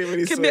actually really,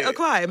 really commit sweet. a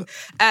crime.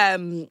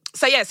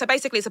 So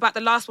basically it's about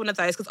the last one of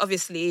those because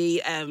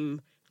obviously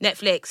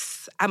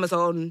Netflix,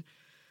 Amazon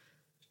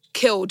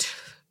killed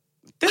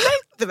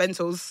the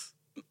rentals.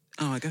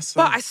 Oh, I guess so.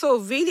 But I saw a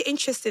really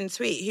interesting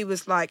tweet. He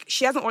was like,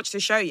 she hasn't watched the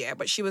show yet,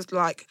 but she was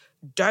like,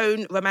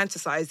 don't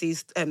romanticize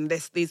these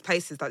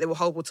places. Like they were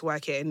horrible to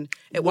work in.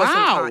 It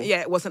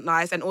wasn't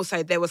nice. And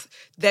also there was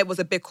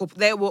also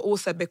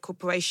a big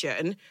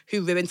corporation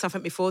who ruined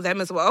something before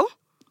them as well.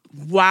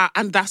 Wow,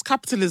 and that's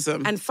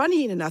capitalism. And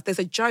funny enough, there's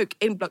a joke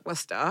in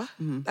Blockbuster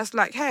that's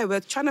like, hey,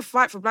 we're trying to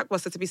fight for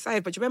Blockbuster to be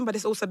saved, but you remember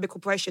there's also a big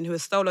corporation who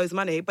has stole loads of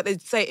money, but they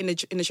say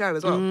it in the show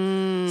as well.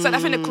 So I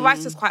think the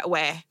writer's quite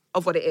aware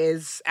of what it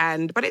is,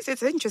 but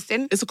it's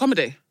interesting. It's a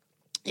comedy.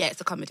 Yeah, it's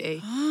a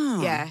comedy.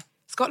 Oh. Yeah.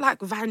 It's got like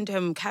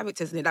random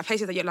characters in it, like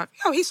places that you're like,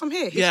 oh, he's from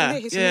here, he's from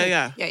here.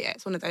 Yeah,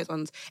 it's one of those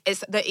ones.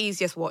 It's the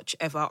easiest watch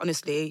ever,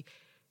 honestly.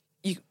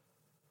 You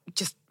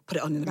just put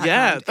it on in the background.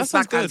 Yeah, that it's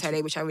sounds background good.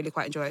 telly, which I really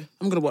quite enjoy.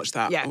 I'm going to watch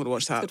that. Yeah, I'm going to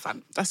watch that. It's good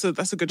fun. That's a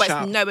good but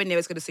shout. It's nowhere near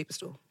as good as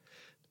Superstore.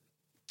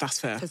 That's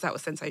fair. Because that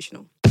was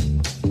sensational.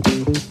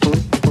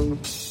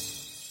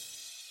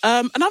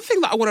 Another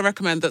thing that I want to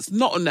recommend that's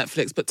not on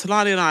Netflix, but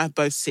Talani and I have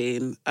both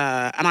seen,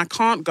 and I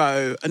can't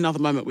go another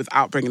moment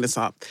without bringing this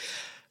up.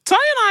 Talani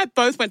and I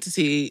both went to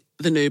see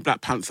the new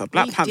Black Panther.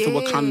 Black Panther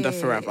Wakanda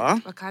Forever.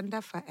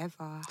 Wakanda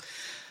Forever.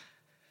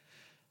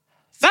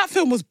 That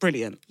film was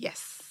brilliant.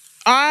 Yes.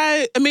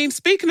 I mean,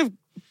 speaking of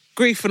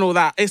grief and all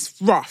that, it's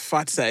rough,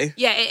 I'd say.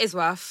 Yeah, it is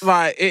rough.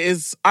 Like, it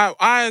is.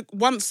 I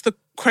once the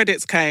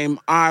credits came,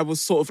 I was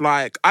sort of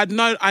like, I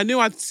knew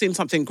I'd seen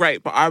something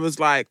great, but I was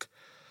like,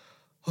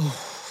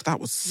 oh,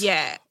 that was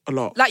a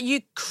lot. Like,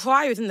 you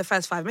cry within the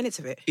first 5 minutes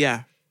of it.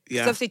 Yeah.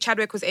 Because obviously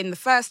Chadwick was in the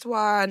first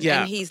one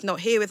and he's not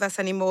here with us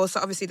anymore. So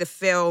obviously the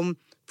film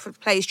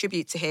plays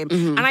tribute to him.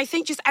 Mm-hmm. And I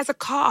think just as a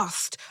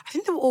cast, I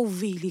think they were all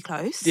really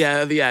close.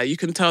 Yeah. You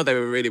can tell they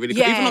were really, really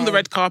close. Even on the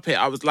red carpet,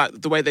 I was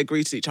like, the way they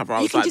greeted each other,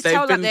 I was like,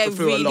 they've been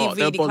through really, a lot.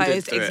 Really they're bonded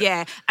close. through it.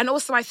 Yeah. And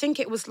also I think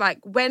it was like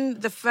when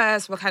the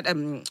first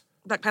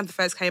Black Panther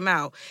first came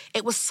out,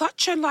 it was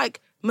such a like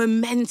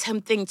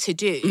momentum thing to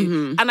do.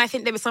 Mm-hmm. And I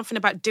think there was something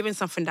about doing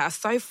something that is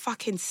so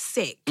fucking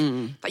sick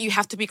that you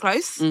have to be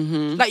close.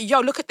 Mm-hmm. Like, yo,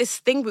 look at this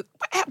thing.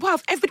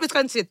 Well, everybody was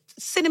going to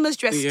cinemas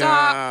dressed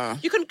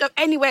up. You couldn't go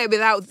anywhere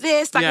without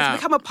this. Like, it's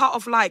become a part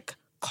of, like,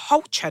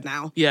 culture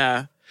now.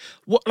 Yeah.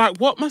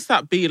 What must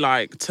that be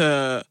like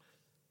to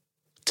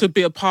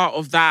be a part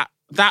of that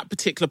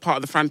particular part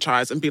of the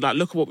franchise and be like,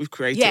 look at what we've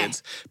created? Yeah.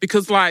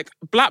 Because, like,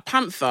 Black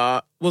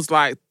Panther was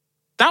like,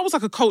 that was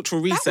like a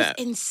cultural reset.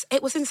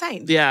 It was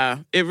insane. Yeah,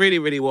 it really,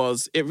 really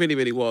was. It really,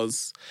 really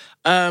was.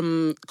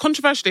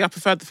 Controversially, I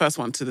preferred the first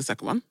one to the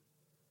second one.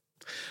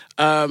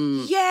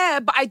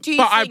 Yeah, but I do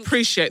But think I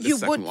appreciate the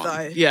second one.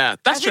 Though. Yeah,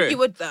 that's true. I think you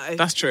would, though.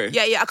 That's true.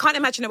 Yeah. I can't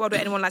imagine a world where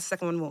anyone likes the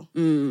second one more.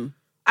 Mm.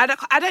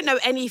 I don't know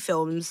any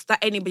films that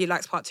anybody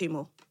likes part 2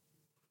 more.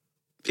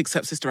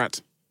 Except Sister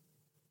Act.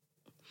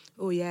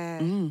 Oh, yeah.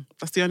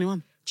 That's the only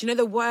one. Do you know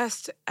the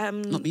worst...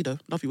 Not me, though.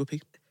 Love you,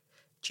 Whoopi.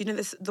 Do you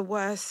know the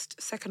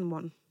worst second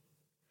one?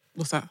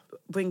 What's that?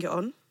 Bring It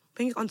On.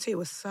 Bring It On 2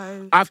 was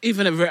so... I've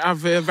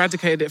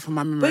eradicated it from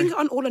my memory. Bring It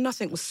On All or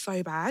Nothing was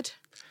so bad.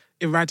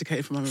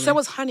 Eradicated from my memory. So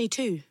was Honey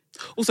 2.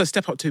 Also,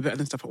 Step Up 2 better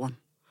than Step Up 1.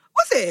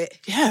 Was it?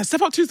 Yeah,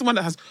 Step Up 2 is the one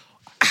that has...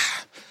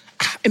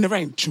 in the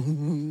rain. Okay.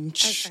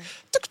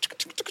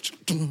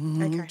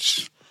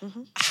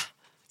 Mm-hmm.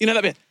 You know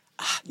that bit?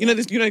 You know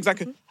this? You know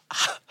exactly...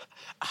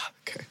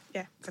 Okay.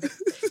 Yeah, got it.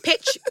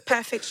 Pitch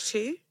Perfect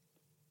 2.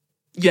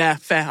 Yeah,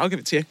 fair. I'll give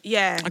it to you.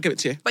 Yeah. I'll give it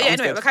to you. But yeah,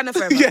 anyway, Wakanda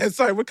Forever. Yeah,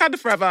 sorry, Wakanda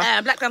Forever.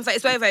 Black Panther,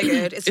 it's very, very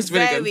good. It's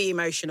really very good.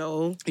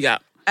 emotional. Yeah.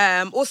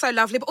 Also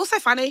lovely, but also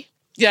funny.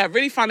 Yeah,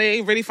 really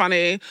funny, really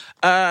funny.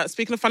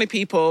 Speaking of funny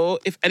people,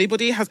 if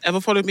anybody has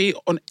ever followed me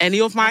on any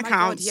of my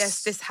accounts... God,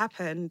 yes, this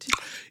happened.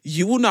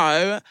 You will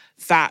know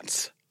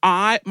that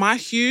my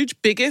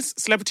biggest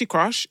celebrity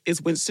crush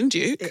is Winston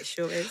Duke. It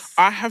sure is.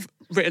 I have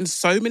written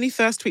so many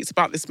thirst tweets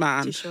about this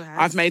man. She sure has.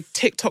 I've made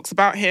TikToks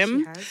about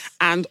him. She has.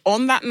 And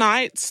on that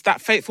night,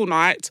 that fateful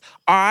night,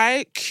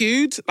 I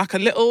queued like a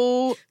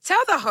little... Tell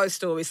the whole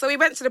story. So we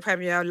went to the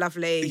premiere,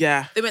 lovely.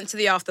 Yeah. They went to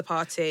the after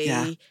party.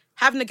 Yeah.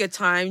 Having a good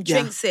time,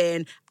 drinks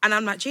in. And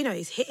I'm like, Gino,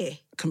 he's here.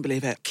 Couldn't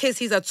believe it. Because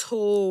he's a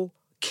tall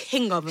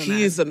king of a man.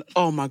 He is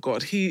oh my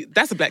God,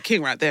 that's a black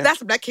king right there.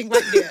 That's a black king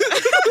right there.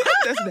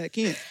 That's neck,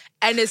 yeah.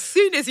 And as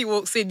soon as he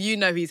walks in, you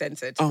know he's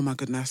entered. Oh my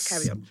goodness.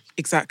 Carry on.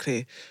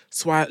 Exactly.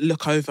 So I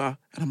look over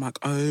and I'm like,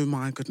 oh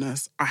my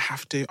goodness, I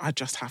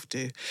just have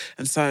to.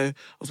 And so I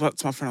was like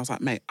to my friend, I was like,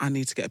 mate, I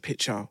have to get a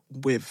picture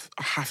with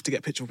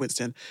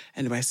Winston.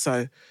 Anyway,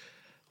 so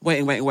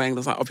waiting. I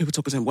was like, oh, people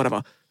talking to him,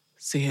 whatever.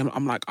 See him,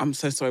 I'm like, I'm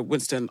so sorry,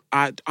 Winston,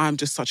 I'm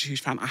just such a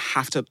huge fan. I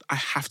have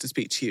to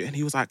speak to you. And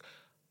he was like,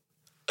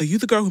 are you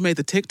the girl who made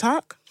the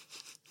TikTok?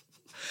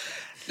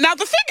 Now,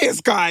 the thing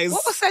is, guys...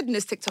 What was said in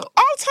this TikTok?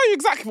 I'll tell you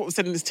exactly what was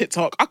said in this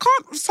TikTok. I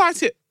can't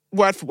recite it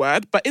word for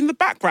word, but in the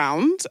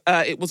background,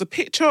 it was a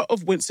picture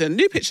of Winston.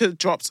 New picture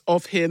dropped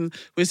of him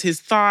with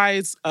his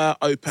thighs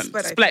open.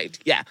 Splayed,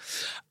 yeah.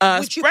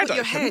 Would you put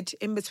your head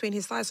in between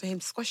his thighs for him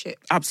to squash it?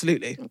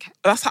 Absolutely. Okay.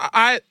 That's how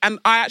I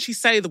actually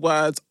say the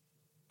words,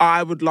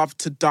 I would love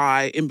to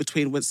die in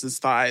between Winston's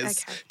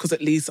thighs, because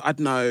at least I'd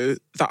know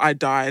that I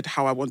died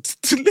how I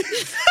wanted to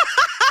live.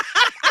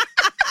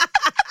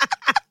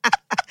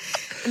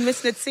 And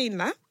Winston had seen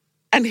that?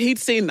 And he'd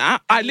seen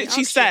that. I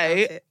literally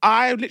say,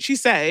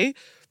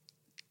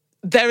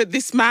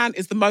 this man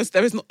is the most,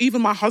 there is not,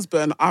 even my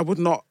husband, I would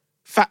not,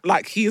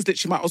 he is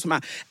literally my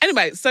ultimate man.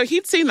 Anyway, so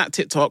he'd seen that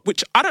TikTok,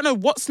 which I don't know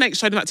what snake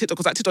showed him that TikTok,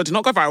 because that TikTok did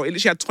not go viral. It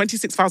literally had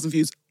 26,000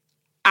 views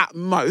at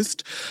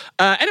most.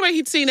 Anyway,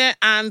 he'd seen it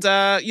and,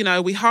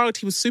 we hugged.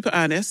 He was super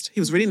earnest. He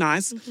was really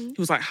nice. Mm-hmm. He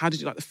was like, how did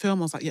you like the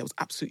film? I was like, yeah, it was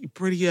absolutely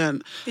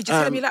brilliant. Did you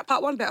tell him you liked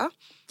part one better?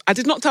 I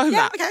did not tell him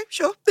that. Yeah, okay,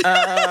 sure.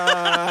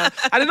 I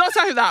did not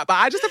tell him that, but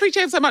I just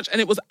appreciate him so much.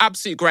 And it was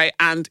absolutely great.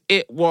 And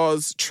it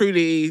was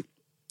truly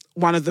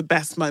one of the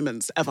best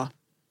moments ever.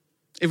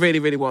 It really,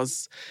 really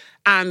was.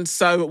 And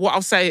so what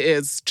I'll say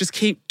is just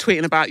keep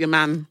tweeting about your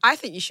man. I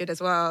think you should as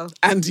well.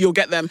 And you'll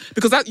get them.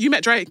 Because you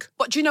met Drake.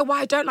 But do you know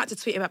why I don't like to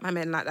tweet about my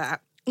men like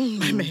that?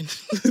 My men.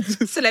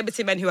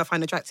 Celebrity men who I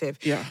find attractive.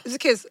 Yeah. It's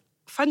because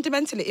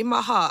fundamentally, in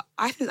my heart,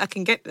 I think I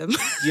can get them.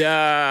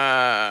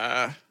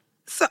 Yeah.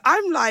 So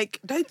I'm like,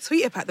 don't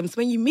tweet about them. So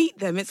when you meet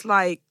them, it's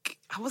like,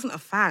 I wasn't a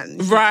fan.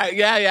 Right,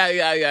 yeah.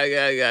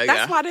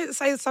 That's why I don't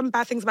say some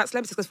bad things about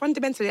celebrities, because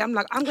fundamentally, I'm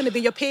like, I'm going to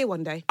be your peer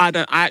one day. But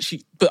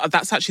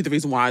that's actually the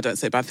reason why I don't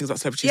say bad things about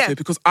celebrities too,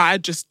 because I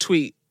just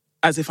tweet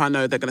as if I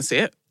know they're going to see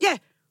it. Yeah.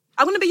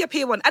 I'm going to be your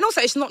peer one. And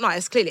also, it's not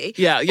nice, clearly.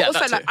 Yeah. But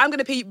also, I'm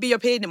going to be your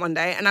peer one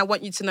day, and I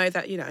want you to know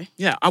that,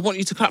 Yeah, I want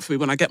you to clap for me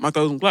when I get my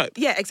Golden Globe.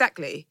 Yeah,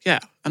 exactly. Yeah,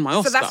 and my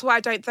Oscar. So that's why I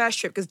don't thirst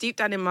trip, because deep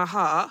down in my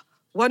heart,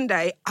 one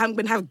day, I'm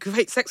going to have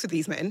great sex with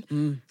these men.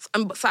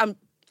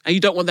 And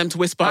you don't want them to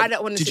whisper, I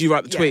don't want did you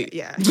write the tweet?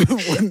 Yeah. Did you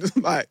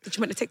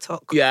make the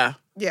TikTok? Yeah.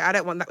 Yeah, I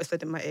don't want that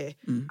whispered in my ear.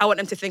 I want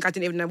them to think I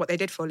didn't even know what they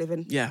did for a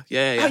living. Yeah.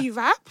 Oh, you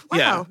rap?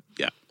 Wow.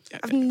 Yeah.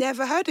 I've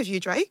never heard of you,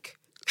 Drake.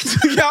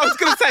 Yeah, I was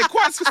going to say,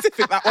 quite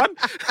specific, that one.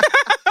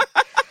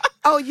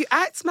 Oh, you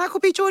act Michael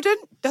B. Jordan?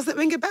 Doesn't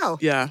ring a bell.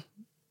 Yeah.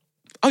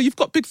 Oh, you've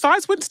got big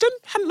thighs, Winston?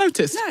 Hadn't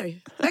noticed. No.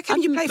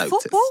 Can you play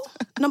football?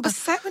 Number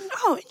 7?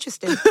 Oh,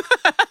 interesting.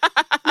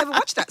 Never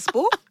watched that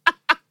sport.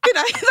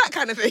 That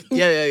kind of thing.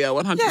 Yeah,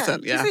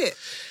 100%. Yeah. You see it?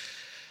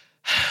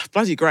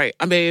 Bloody great.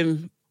 I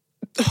mean,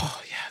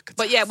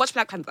 But yeah, watch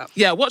Black Panther.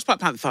 Yeah, watch Black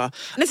Panther.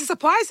 And there's a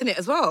surprise in it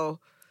as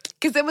well.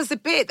 Because there was a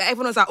bit that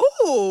everyone was like,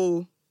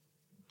 ooh.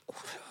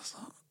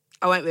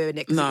 I won't ruin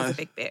it because it was a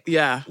big bit.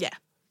 Yeah. Yeah.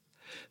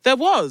 There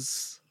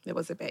was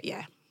a bit,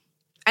 yeah.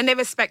 And they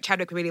respect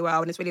Chadwick really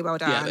well, and it's really well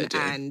done. Yeah, they do.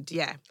 And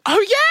yeah.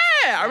 Oh,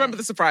 yeah! I remember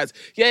the surprise.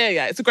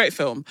 Yeah. It's a great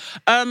film.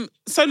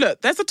 So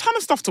look, there's a ton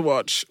of stuff to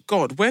watch.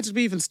 God, where did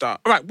we even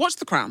start? All right, watch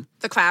The Crown.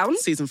 The Crown.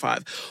 Season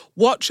 5.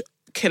 Watch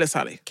Killer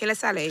Sally.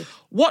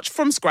 Watch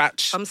From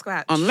Scratch.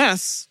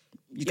 Unless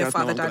your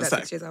father died at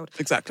 6 years old.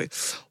 Exactly.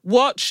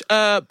 Watch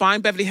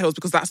Buying Beverly Hills,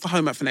 because that's the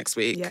homework for next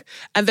week. Yeah.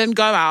 And then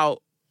go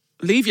out,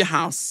 leave your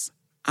house,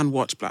 and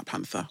watch Black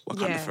Panther,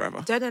 Wakanda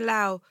Forever. Don't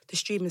allow the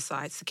streaming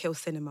sites to kill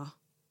cinema.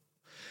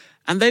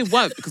 And they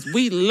won't, because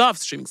we love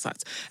streaming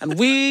sites. And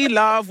we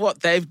love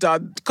what they've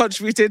done,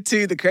 contributed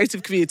to the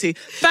creative community.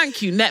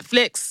 Thank you,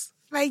 Netflix.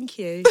 Thank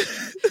you. And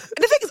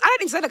the thing is, I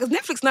don't need to say that, because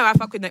Netflix know I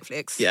fuck with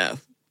Netflix.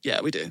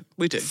 Yeah, we do.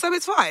 So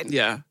it's fine.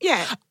 Yeah.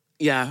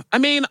 Yeah. I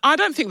mean, I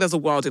don't think there's a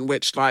world in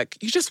which,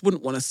 you just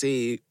wouldn't want to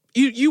see...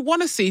 You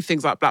want to see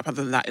things like Black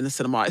Panther than that in the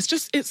cinema. It's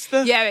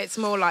the... Yeah, it's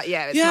more like,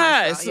 it's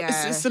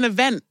nicer. It's an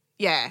event.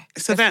 Yeah,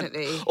 it's an event.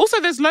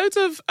 Also, there's loads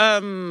of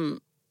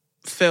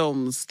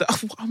films that...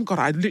 Oh, my God,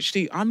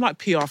 I'm like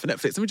PR for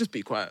Netflix. Let me just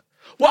be quiet.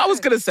 What I was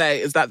going to say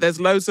is that there's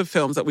loads of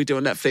films that we do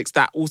on Netflix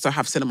that also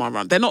have cinema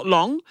run. They're not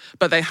long,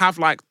 but they have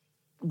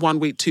 1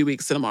 week, 2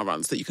 week cinema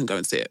runs that you can go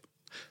and see it.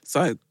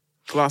 So,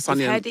 Glass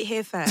Onion. You've heard it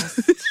here first.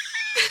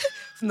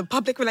 From the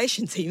public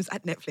relations teams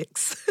at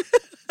Netflix.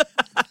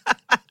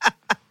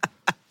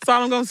 That's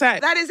all I'm going to say.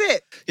 That is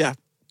it. Yeah.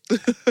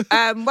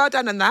 Well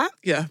done on that.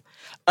 Yeah.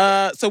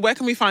 So where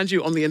can we find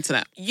you on the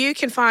internet? You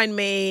can find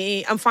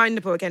me... I'm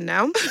findable again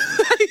now.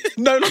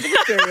 No longer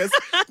mysterious.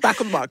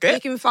 Back on the market.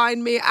 You can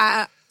find me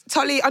at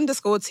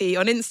Tolly_T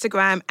on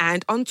Instagram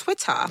and on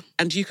Twitter.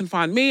 And you can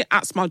find me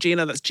at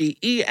Smargina, that's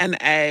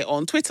Gena,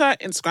 on Twitter,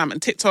 Instagram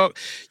and TikTok.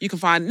 You can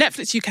find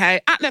Netflix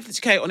UK at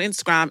Netflix UK on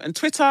Instagram and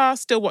Twitter,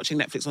 Still Watching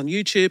Netflix on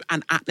YouTube,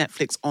 and at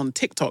Netflix on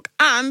TikTok.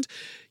 And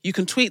you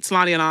can tweet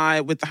Slaney and I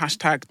with the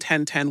hashtag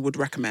 1010would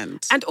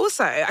recommend. And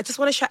also, I just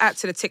want to shout out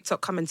to the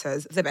TikTok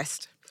commenters, the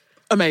best.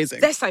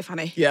 Amazing. They're so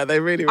funny. Yeah, they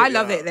really, really I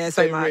love are. it there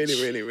so much. They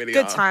really, really, really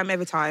Good are. time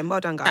every time. Well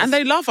done, guys. And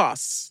they love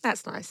us.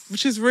 That's nice.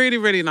 Which is really,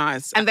 really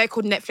nice. And they're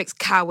called Netflix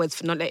cowards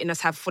for not letting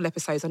us have full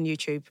episodes on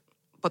YouTube.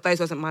 But those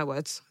wasn't my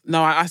words.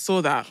 No, I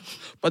saw that.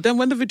 But then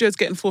when the video is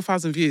getting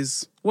 4,000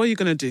 views, what are you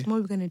going to do? What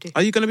are we going to do?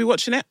 Are you going to be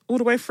watching it all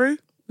the way through?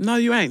 No,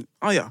 you ain't,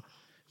 are you?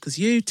 Because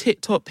you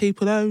TikTok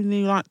people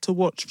only like to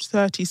watch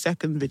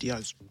 30-second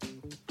videos.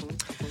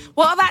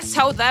 Well, that's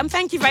told them.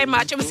 Thank you very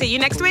much. And we'll see you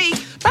next week.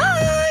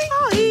 Bye.